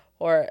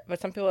 But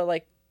some people,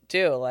 like,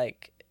 do,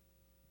 like,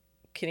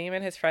 Kaneem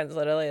and his friends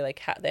literally,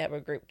 like, they have a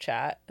group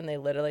chat, and they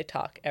literally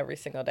talk every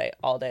single day,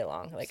 all day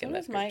long, like, in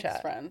this group Mike's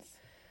chat. Friends.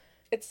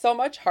 It's so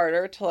much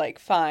harder to, like,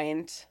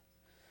 find.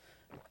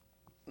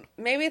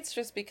 Maybe it's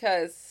just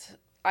because,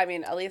 I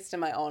mean, at least in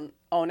my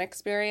own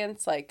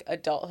experience, like,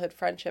 adulthood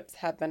friendships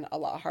have been a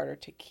lot harder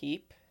to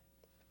keep,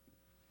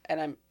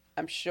 and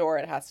I'm sure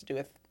it has to do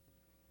with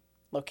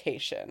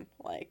location.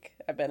 Like,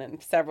 I've been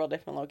in several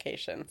different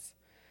locations.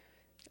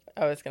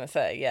 I was gonna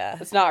say, yeah,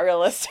 it's not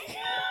realistic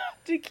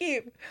to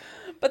keep,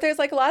 but there's,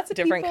 like, lots of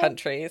different people,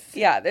 countries.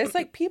 Yeah, there's,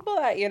 like, people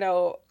that, you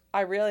know,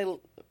 I really,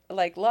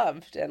 like,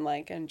 loved and,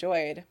 like,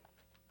 enjoyed.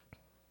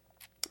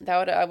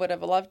 I would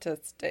have loved to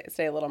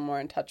stay a little more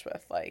in touch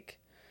with, like,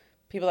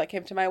 people that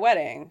came to my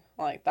wedding.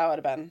 Like, that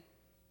would have been,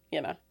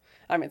 you know,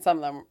 I mean, some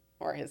of them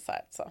were his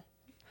side, so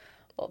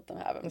I'll let them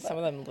have him. And some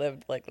of them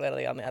lived, like,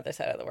 literally on the other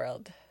side of the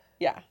world.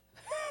 Yeah.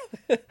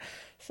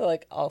 So,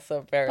 like,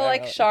 also very. But,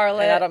 like,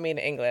 Charlotte. And I don't mean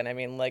England. I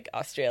mean, like,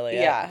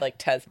 Australia. Like,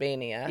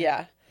 Tasmania.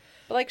 Yeah.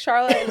 But, like,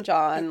 Charlotte and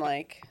John,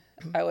 like,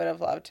 I would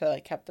have loved to,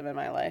 like, kept them in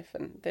my life,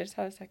 and they just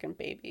had a second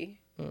baby.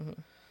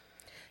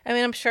 I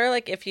mean, I'm sure,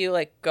 like, if you,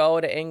 like,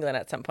 go to England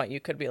at some point, you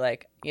could be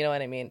like, you know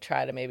what I mean,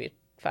 try to maybe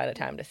find a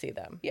time to see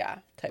them. Yeah,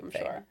 type I'm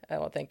thing. sure. I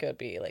don't think it would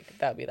be, like,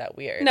 that would be that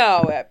weird.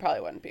 No, it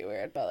probably wouldn't be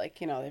weird, but,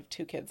 like, you know, they have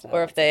 2 kids now.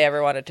 Or if they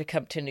ever wanted to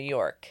come to New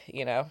York,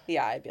 you know?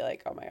 Yeah, I'd be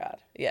like, oh my God.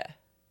 Yeah.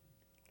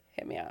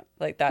 Hit me up.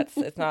 Like,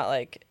 it's not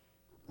like,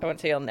 I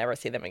wouldn't say you'll never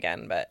see them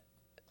again, but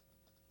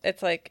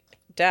it's like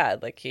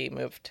Dad, like, he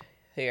moved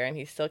here and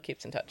he still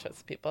keeps in touch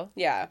with people.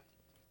 Yeah.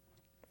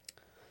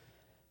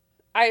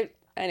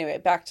 Anyway,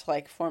 back to,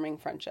 like, forming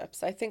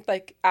friendships. I think,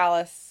 like,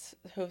 Alice,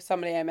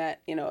 somebody I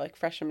met, you know, like,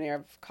 freshman year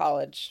of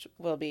college,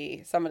 will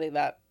be somebody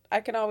that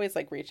I can always,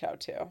 like, reach out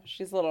to.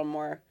 She's a little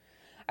more,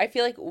 I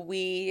feel like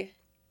we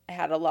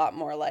had a lot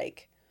more,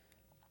 like,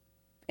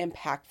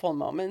 impactful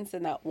moments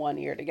in that 1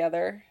 year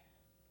together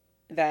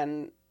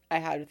than I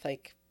had with,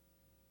 like,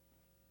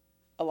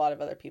 a lot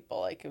of other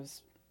people. Like, it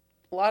was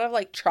a lot of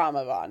like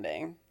trauma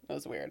bonding. It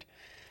was weird.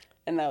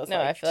 And that was No,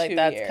 like I feel like 2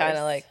 that's years. kind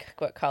of like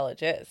what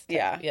college is.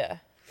 Yeah. Yeah.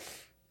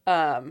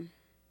 But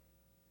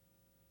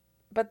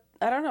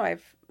I don't know.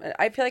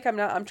 I feel like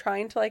I'm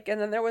trying to like, and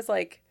then there was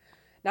like,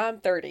 now I'm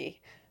 30.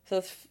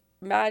 So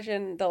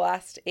imagine the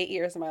last 8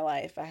 years of my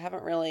life. I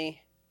haven't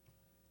really,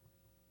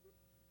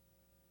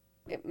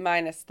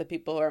 minus the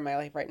people who are in my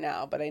life right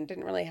now, but I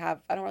don't really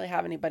have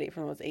anybody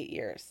from those 8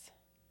 years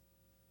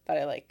that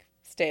I like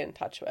stay in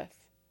touch with.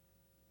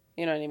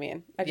 You know what I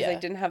mean? I just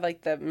like didn't have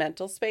like the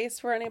mental space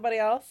for anybody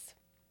else.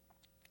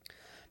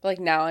 But like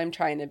now I'm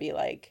trying to be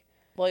like.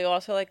 Well, you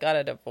also like got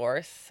a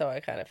divorce, so I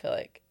kind of feel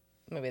like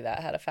maybe that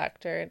had a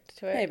factor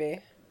into it. Maybe.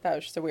 That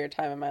was just a weird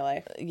time in my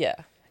life. Yeah.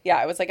 Yeah,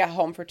 I was like at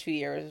home for 2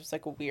 years. It was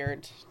like a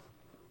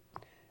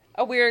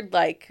weird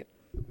like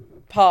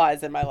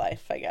pause in my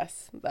life, I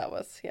guess. That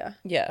was, yeah.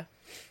 Yeah.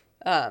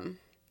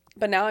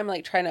 But now I'm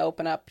like trying to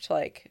open up to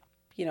like,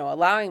 you know,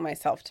 allowing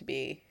myself to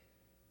be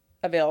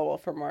available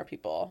for more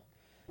people.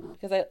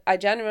 Because I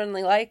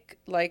genuinely like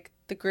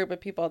the group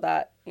of people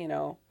that, you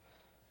know,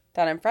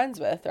 that I'm friends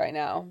with right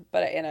now.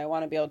 And I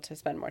want to be able to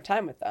spend more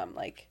time with them.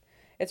 Like,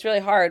 it's really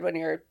hard when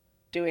you're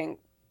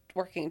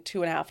working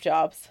 2.5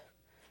 jobs,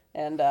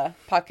 and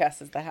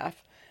podcast is the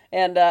half.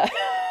 And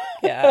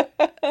yeah.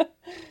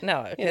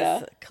 No,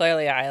 because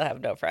clearly I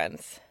have no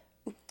friends.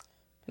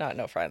 Not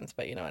no friends,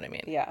 but you know what I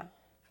mean. Yeah.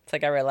 It's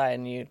like I rely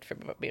on you for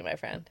being my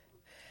friend.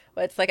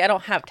 But it's like I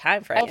don't have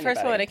time for it. Well, first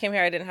of all, when I came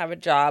here, I didn't have a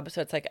job,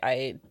 so it's like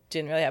I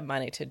didn't really have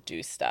money to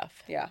do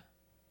stuff. Yeah.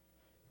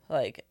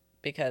 Like,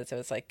 because it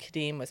was like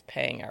Kadeem was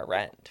paying our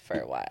rent for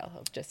a while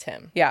of just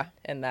him. Yeah.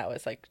 And that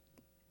was like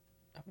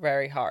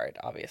very hard,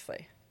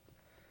 obviously.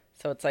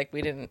 So it's like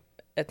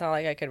it's not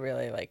like I could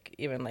really like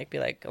even like be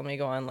like, let me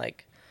go on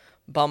like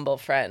Bumble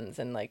Friends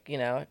and like, you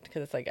know,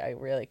 because it's like I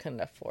really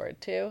couldn't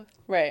afford to.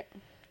 Right.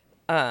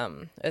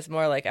 It's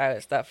more like I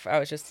was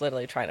just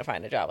literally trying to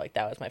find a job. Like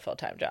that was my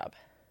full-time job.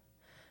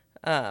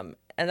 And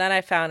then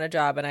I found a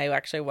job, and I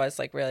actually was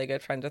like really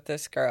good friends with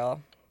this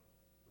girl.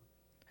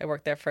 I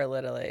worked there for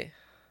literally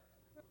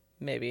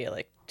maybe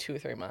like 2 or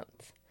 3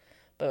 months,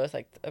 but it was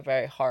like a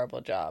very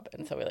horrible job,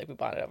 and so we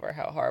bonded over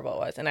how horrible it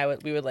was. And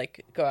we would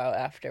like go out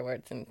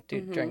afterwards and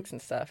do drinks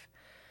and stuff.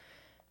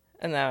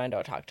 And now I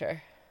don't talk to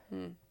her.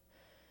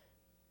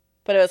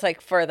 But it was like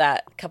for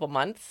that couple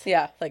months.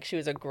 Yeah. Like she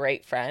was a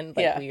great friend.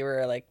 Like we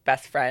were like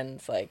best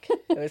friends. Like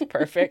it was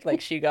perfect.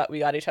 Like we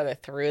got each other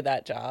through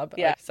that job.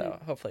 Yeah. Like, so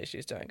hopefully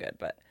she's doing good.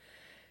 But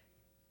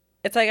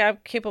it's like I'm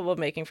capable of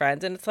making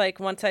friends. And it's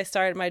like once I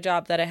started my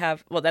job that I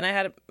have, well, then I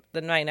had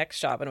my next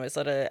job, and it was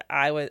literally,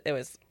 I think it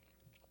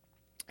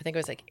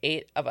was like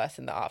 8 of us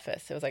in the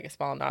office. It was like a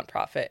small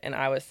nonprofit, and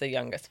I was the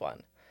youngest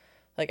one.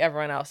 Like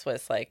everyone else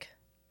was like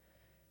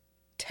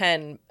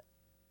 10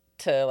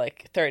 to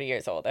like 30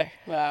 years older.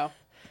 Wow.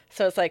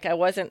 So it's like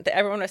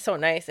everyone was so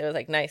nice. It was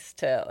like nice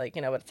to like,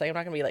 you know, but it's like I'm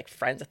not gonna be like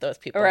friends with those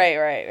people.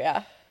 Right,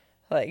 yeah.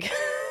 Like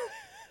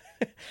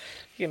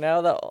you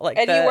know,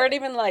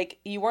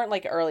 you weren't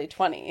like early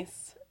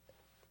 20s.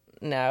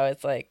 No,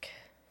 it's like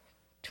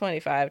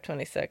 25,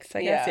 26,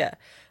 I guess. Yeah.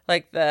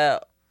 Like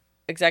the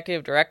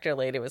executive director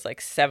lady was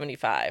like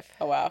 75.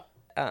 Oh wow.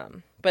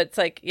 But it's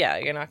like, yeah,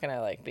 you're not gonna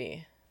like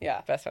be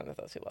best friends with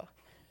those people.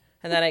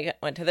 And then I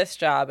went to this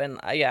job, and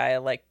I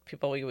like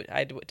people.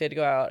 I did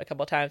go out a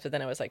couple of times, but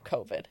then it was like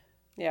COVID.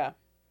 Yeah.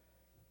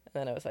 And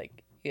then it was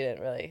like you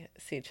didn't really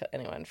see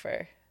anyone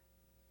for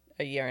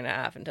a year and a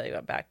half until you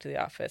went back to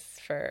the office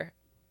for,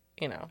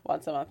 you know,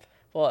 once a month.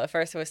 Well, at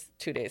first it was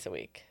 2 days a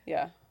week.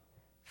 Yeah.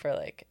 For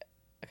like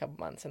a couple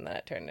months, and then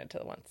it turned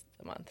into once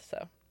a month.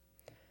 So,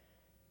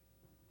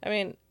 I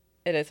mean,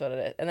 it is what it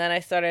is. And then I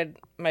started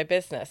my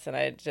business, and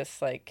I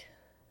just like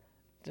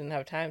didn't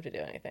have time to do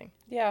anything.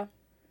 Yeah.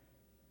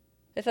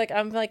 It's like,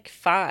 I'm, like,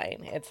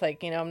 fine. It's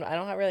like, you know, I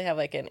don't really have,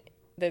 like,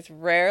 there's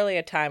rarely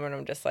a time when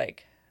I'm just,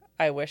 like,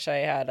 I wish I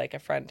had, like, a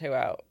friend to go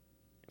out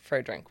for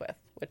a drink with,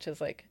 which is,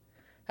 like,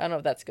 I don't know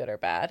if that's good or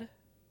bad.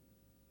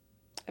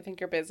 I think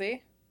you're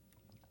busy.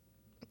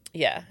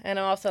 Yeah. And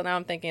now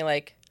I'm thinking,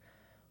 like,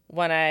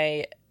 when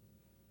I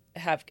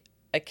have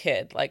a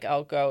kid, like,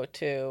 I'll go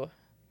to,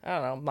 I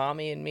don't know,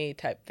 mommy and me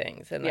type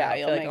things. And yeah, I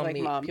you'll feel make, I'll like,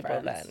 meet mom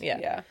people friends. then.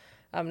 Yeah.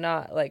 I'm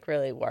not, like,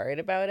 really worried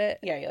about it.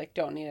 Yeah, you, like,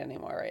 don't need any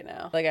more right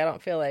now. Like, I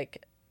don't feel,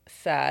 like,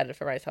 sad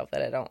for myself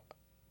that I don't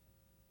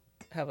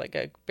have, like,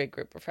 a big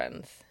group of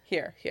friends.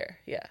 Here,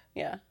 yeah.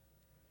 Yeah.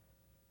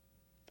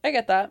 I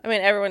get that. I mean,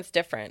 everyone's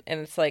different.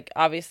 And it's, like,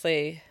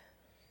 obviously,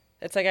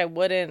 it's, like, I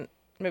wouldn't,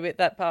 maybe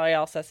that probably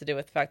also has to do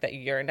with the fact that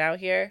you're now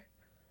here.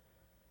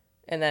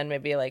 And then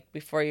maybe, like,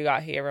 before you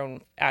got here, when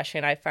Ashley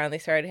and I finally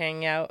started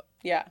hanging out.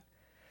 Yeah.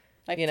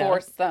 Like,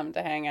 forced them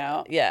to hang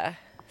out. Yeah.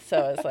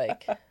 So it's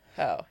like,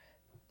 oh.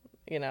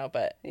 You know,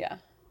 but yeah,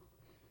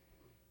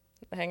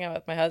 I hang out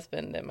with my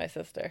husband and my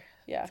sister.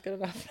 Yeah, it's good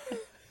enough.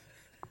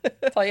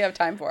 That's all you have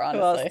time for, honestly.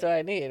 Who else do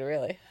I need,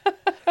 really?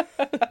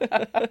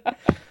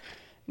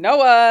 No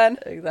one.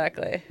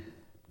 Exactly.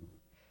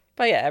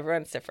 But yeah,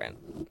 everyone's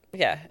different.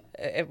 Yeah,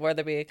 where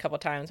there be a couple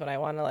times when I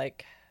want to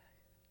like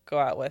go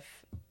out with,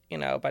 you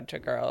know, a bunch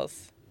of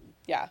girls.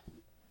 Yeah,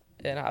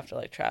 and I'll have to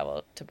like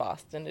travel to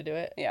Boston to do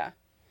it. Yeah.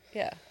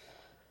 Yeah.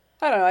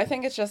 I don't know. I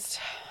think it's just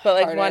But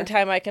like harder. one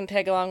time I can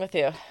tag along with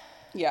you.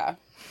 Yeah.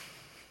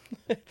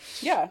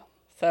 Yeah.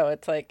 So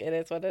it's like, it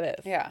is what it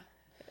is. Yeah.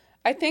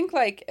 I think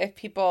like if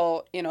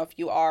people, if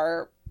you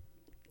are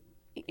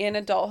in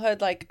adulthood,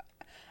 like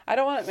I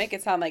don't want to make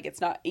it sound like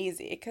it's not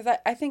easy, because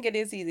I think it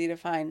is easy to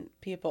find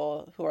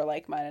people who are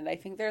like-minded. I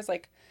think there's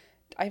like,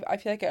 I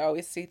feel like I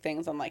always see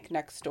things on like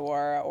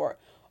Nextdoor or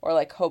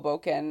like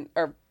Hoboken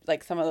or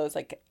like some of those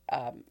like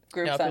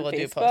groups on Facebook.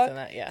 Do post on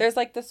that, yeah. There's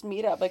like this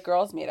meetup, like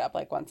girls meetup,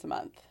 like once a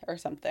month or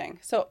something.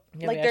 So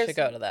like I should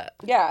go to that.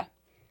 Yeah.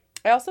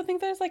 I also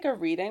think there's like a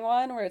reading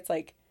one where it's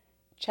like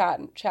chat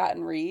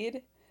and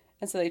read.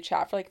 And so they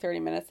chat for like 30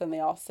 minutes and they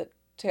all sit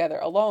together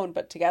alone,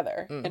 but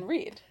together and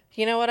read.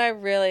 You know what I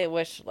really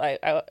wish,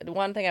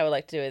 one thing I would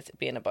like to do is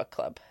be in a book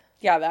club.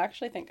 Yeah, I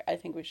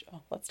think we should,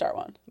 let's start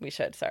one. We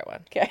should start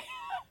one. Okay.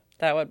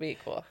 That would be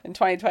cool. In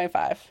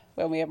 2025,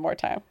 when we have more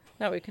time.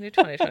 No, we can do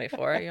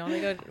 2024. You only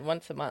go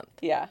once a month.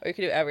 Yeah. Or you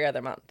could do every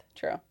other month.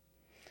 True.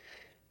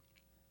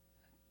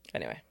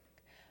 Anyway.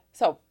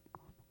 So,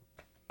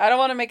 I don't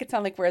want to make it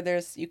sound like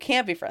you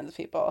can't be friends with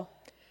people.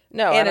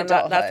 No, that's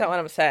not what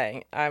I'm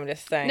saying. I'm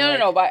just saying.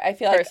 No, but I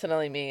feel like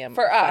personally, I'm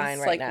for fine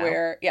us, right now.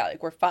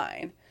 we're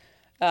fine.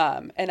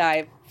 And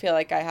I feel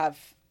like I have,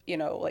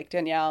 like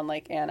Danielle and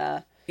like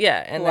Anna.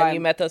 Yeah, and then you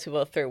met those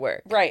people through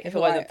work. Right. If it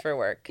wasn't through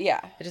work. Yeah.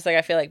 It's just like,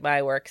 I feel like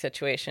my work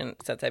situation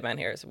since I've been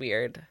here is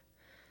weird.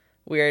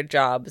 Weird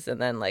jobs, and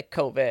then like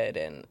COVID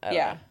and I don't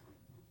know.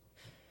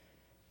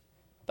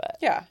 But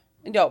yeah.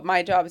 No,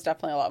 my job is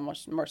definitely a lot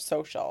more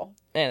social.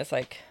 And it's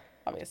like,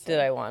 obviously,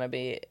 I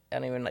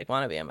don't even like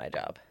want to be in my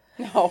job.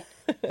 No.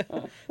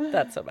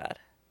 That's so bad.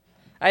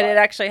 I did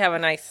actually have a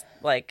nice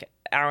like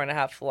hour and a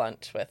half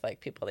lunch with like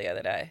people the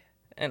other day,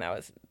 and I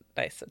was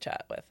nice to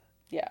chat with.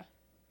 Yeah.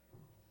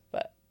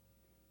 But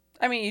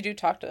I mean, you do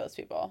talk to those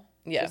people.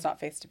 Yeah. Just not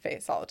face to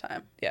face all the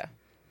time. Yeah.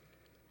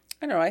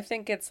 I don't know. I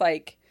think it's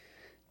like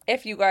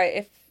if you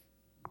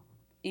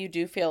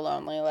do feel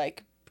lonely,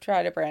 like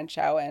try to branch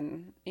out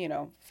and,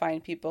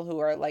 find people who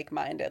are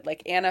like-minded.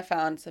 Like Anna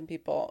found some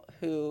people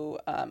who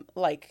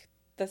like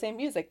the same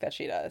music that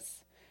she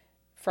does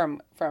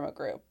from a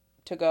group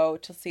to go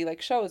to see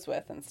like shows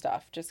with and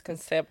stuff, just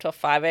because stay up till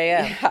 5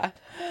 a.m. Yeah.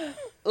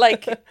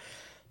 Like,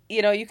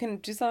 you can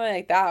do something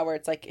like that where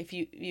it's like if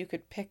you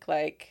could pick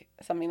like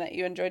something that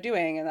you enjoy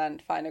doing and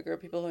then find a group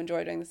of people who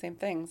enjoy doing the same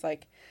things.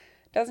 Like,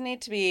 it doesn't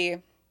need to be,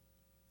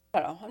 I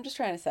don't know, I'm just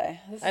trying to say,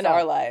 this is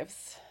our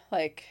lives.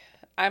 Like,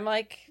 I'm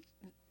like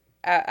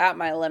at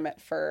my limit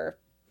for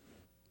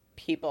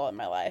people in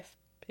my life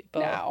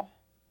now.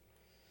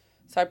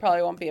 So I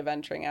probably won't be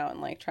venturing out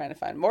and like trying to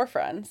find more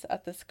friends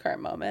at this current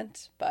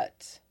moment,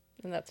 but.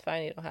 And that's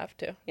fine. You don't have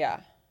to. Yeah.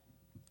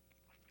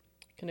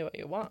 You can do what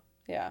you want.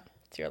 Yeah.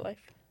 It's your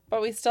life.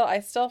 But I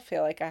still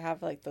feel like I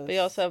have like those. But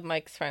you also have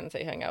Mike's friends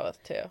that you hang out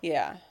with too.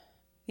 Yeah.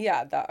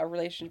 Yeah.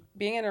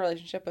 Being in a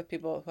relationship with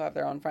people who have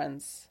their own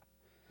friends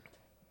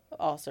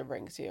also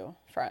brings you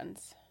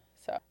friends.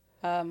 So,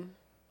 I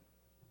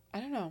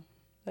don't know.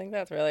 I think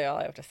that's really all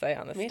I have to say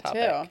on this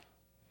topic. Me too.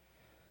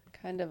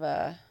 Kind of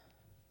a.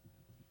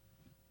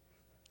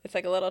 It's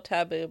like a little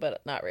taboo,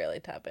 but not really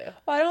taboo.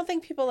 Well, I don't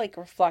think people like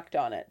reflect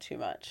on it too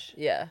much.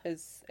 Yeah.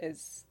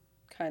 Is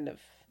kind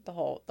of the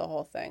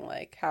whole thing,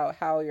 like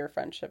how your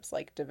friendships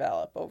like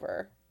develop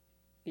over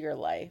your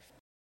life.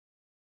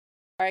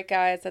 All right,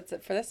 guys, that's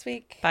it for this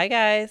week. Bye,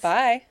 guys.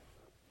 Bye.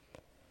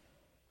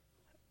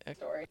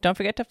 Don't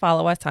forget to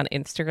follow us on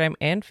Instagram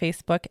and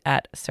Facebook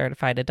at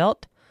Certified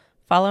Adult.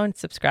 Follow and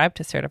subscribe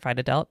to Certified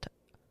Adult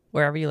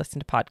wherever you listen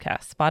to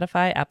podcasts: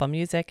 Spotify, Apple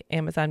Music,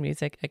 Amazon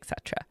Music,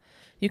 etc.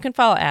 You can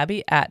follow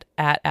Abby at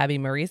Abby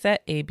Marisa,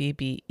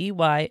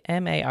 ABBEYMARISA,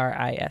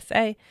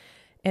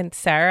 and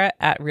Sarah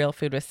at Real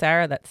Food with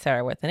Sarah, that's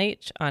Sarah with an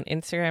H, on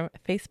Instagram,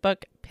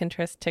 Facebook,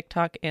 Pinterest,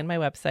 TikTok, and my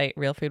website,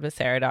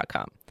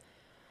 realfoodwithsarah.com.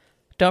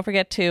 Don't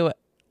forget to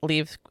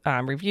leave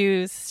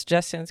reviews,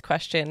 suggestions,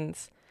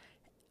 questions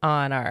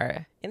on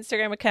our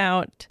Instagram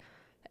account,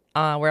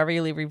 wherever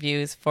you leave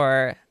reviews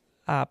for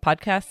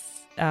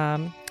podcasts.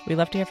 We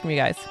love to hear from you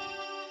guys.